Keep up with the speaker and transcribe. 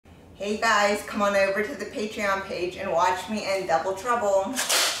Hey guys, come on over to the Patreon page and watch me in Double Trouble.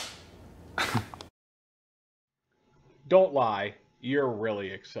 Don't lie, you're really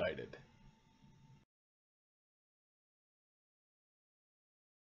excited.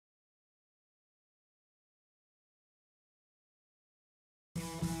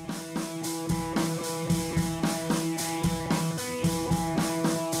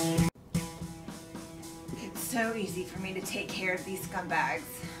 It's so easy for me to take care of these scumbags.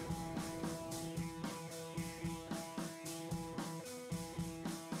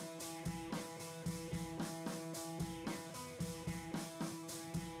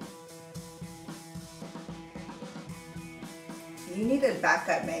 You need to back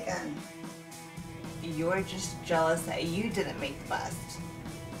up, Megan. You're just jealous that you didn't make the bust.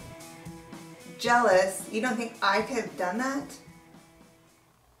 Jealous? You don't think I could have done that?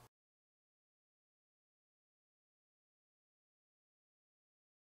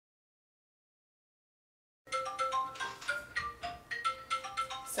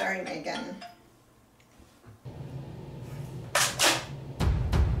 Sorry, Megan.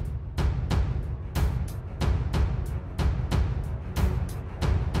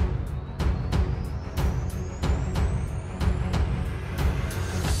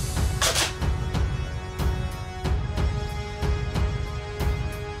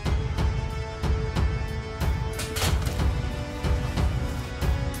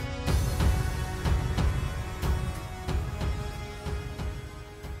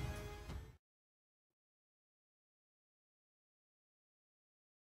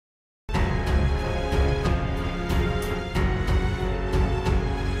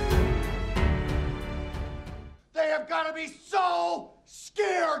 They have got to be so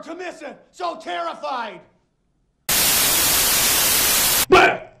scared to miss it, so terrified.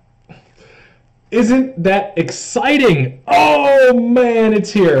 But isn't that exciting? Oh man,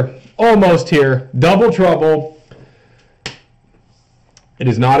 it's here. Almost here. Double Trouble. It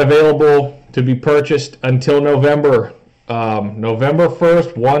is not available to be purchased until November. November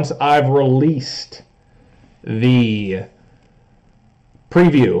 1st, once I've released the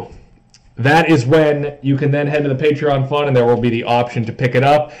preview. That is when you can then head to the Patreon fund and there will be the option to pick it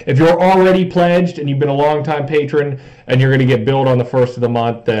up. If you're already pledged and you've been a long-time patron and you're going to get billed on the 1st of the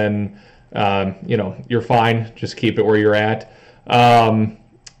month, then you're fine. Just keep it where you're at.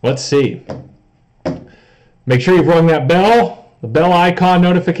 Let's see. Make sure you've rung that bell, the bell icon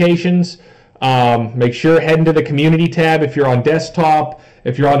notifications. Make sure head into the community tab if you're on desktop,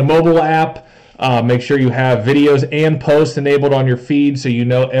 if you're on the mobile app. Make sure you have videos and posts enabled on your feed so you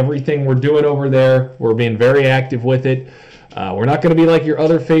know everything we're doing over there. We're being very active with it. We're not going to be like your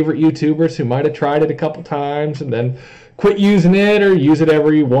other favorite YouTubers who might have tried it a couple times and then quit using it or use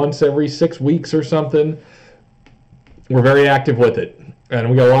it once every 6 weeks or something. We're very active with it. And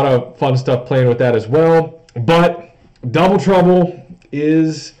we got a lot of fun stuff playing with that as well. But Double Trouble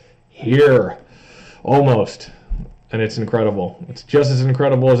is here. Almost. And it's incredible. It's just as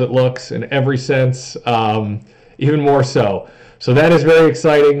incredible as it looks in every sense, even more so. So that is very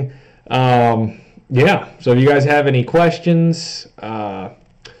exciting. Yeah, so if you guys have any questions, I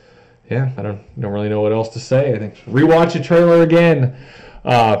don't really know what else to say. I think rewatch the trailer again.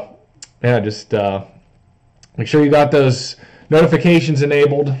 Just make sure you got those notifications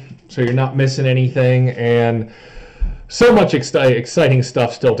enabled so you're not missing anything. And so much exciting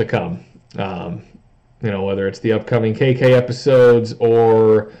stuff still to come. Whether it's the upcoming KK episodes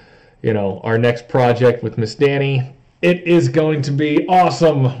or, our next project with Miss Danny. It is going to be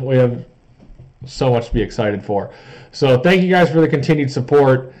awesome. We have so much to be excited for. So thank you guys for the continued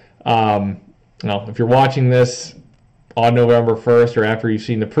support. If you're watching this on November 1st or after you've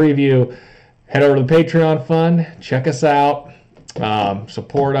seen the preview, head over to the Patreon fund, check us out,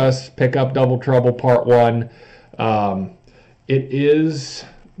 support us, pick up Double Trouble Part 1. It is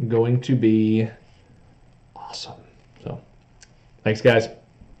going to be awesome. So, thanks, guys.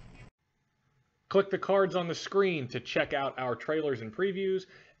 Click the cards on the screen to check out our trailers and previews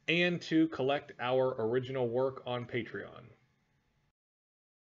and to collect our original work on Patreon.